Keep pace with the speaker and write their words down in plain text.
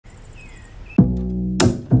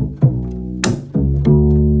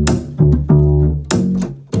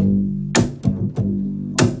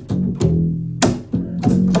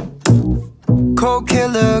serial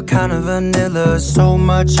killer, kind of vanilla. So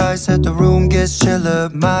much ice that the room gets chiller.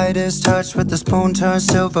 Midas touch with the spoon turns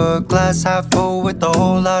silver. Glass half full with a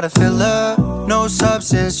whole lot of filler. No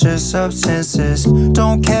substance, just substances.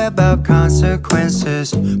 Don't care about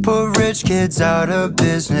consequences. Put rich kids out of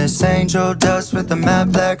business. Angel dust with a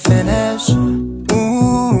matte black finish.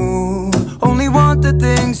 Ooh, only want the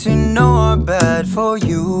things you know are bad for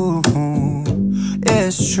you.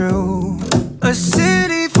 It's true. A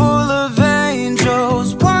city full of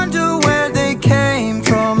angels, wonder where they came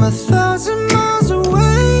from. 1,000 miles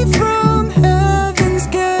away from heaven's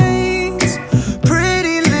gates.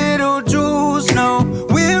 Pretty little jewels, no,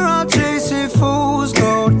 we're all chasing fool's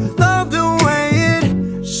gold. Love the way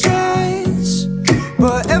it shines,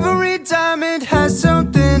 but every diamond has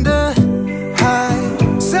something to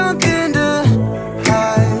hide. Something to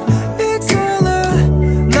hide. It's all a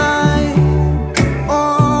lie.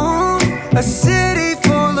 Oh, a city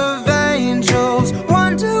full of angels,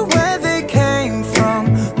 wonder where they came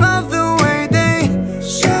from. Love the way they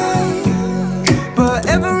shine, but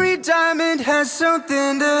every diamond has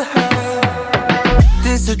something to hide.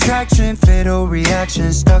 This attraction, fatal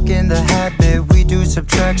reaction, stuck in the habit. We do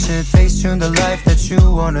subtraction, face tune the life that you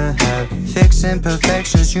wanna have. Fix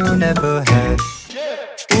imperfections you never had.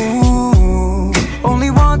 Ooh,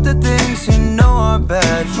 only want the things you know are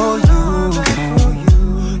bad for you.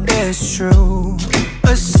 It's true.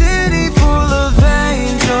 A city full of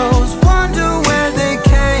angels, wonder where they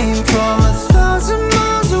came from. 1,000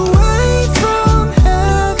 miles away from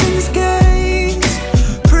heaven's gates.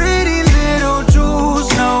 Pretty little jewels,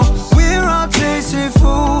 no, we're all chasing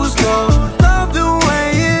fool's gold. Love the way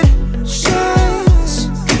it shines,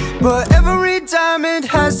 but every diamond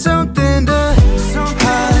has something to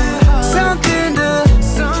hide. Something to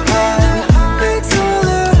hide. It's all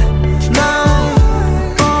a lie.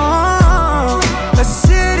 Oh, a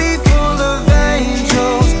city full of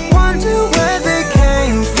angels, wonder where they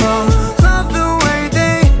came from. Love the way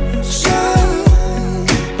they shine,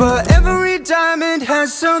 but every diamond has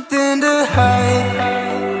something to hide.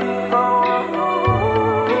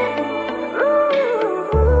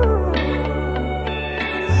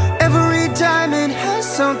 Every diamond has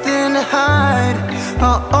something to hide.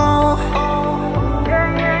 Oh.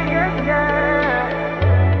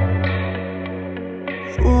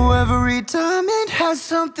 Ooh, every diamond has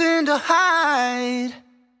something to hide.